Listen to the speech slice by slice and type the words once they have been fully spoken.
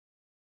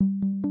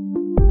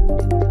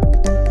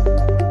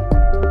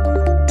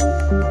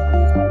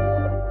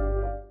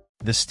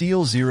The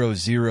Stihl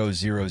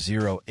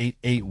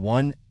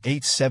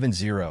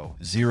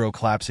 0000881870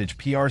 Klappsäge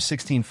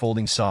PR16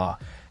 folding saw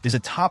is a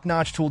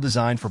top-notch tool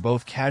designed for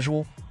both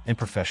casual and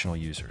professional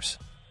users.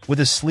 With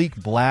a sleek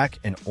black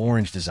and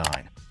orange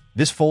design,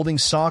 this folding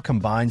saw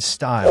combines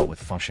style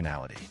with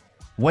functionality.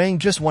 Weighing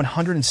just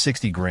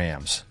 160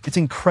 grams, it's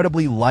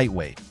incredibly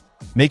lightweight,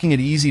 making it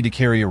easy to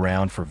carry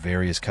around for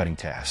various cutting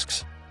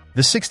tasks.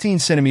 The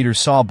 16-centimeter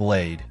saw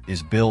blade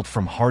is built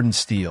from hardened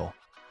steel,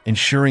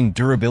 ensuring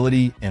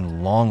durability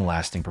and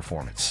long-lasting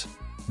performance.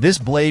 This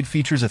blade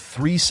features a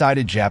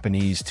three-sided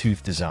Japanese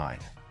tooth design,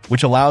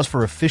 which allows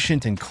for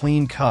efficient and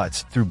clean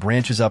cuts through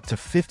branches up to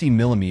 50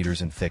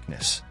 millimeters in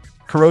thickness.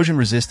 Corrosion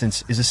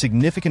resistance is a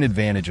significant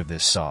advantage of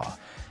this saw,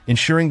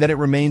 ensuring that it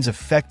remains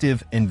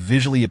effective and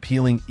visually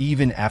appealing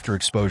even after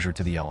exposure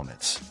to the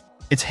elements.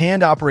 Its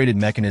hand-operated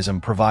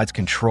mechanism provides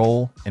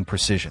control and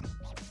precision,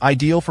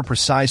 ideal for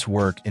precise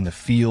work in the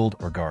field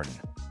or garden.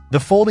 The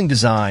folding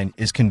design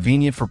is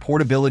convenient for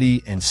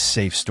portability and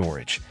safe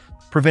storage,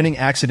 preventing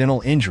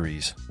accidental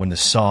injuries when the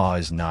saw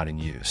is not in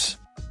use.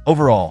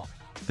 Overall,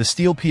 the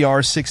Stihl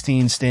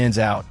PR16 stands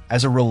out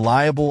as a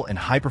reliable and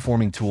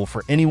high-performing tool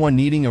for anyone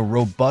needing a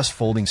robust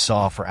folding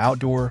saw for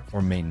outdoor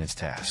or maintenance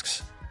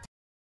tasks.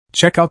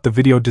 Check out the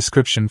video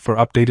description for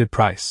updated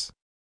price.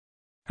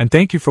 And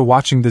thank you for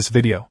watching this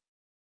video.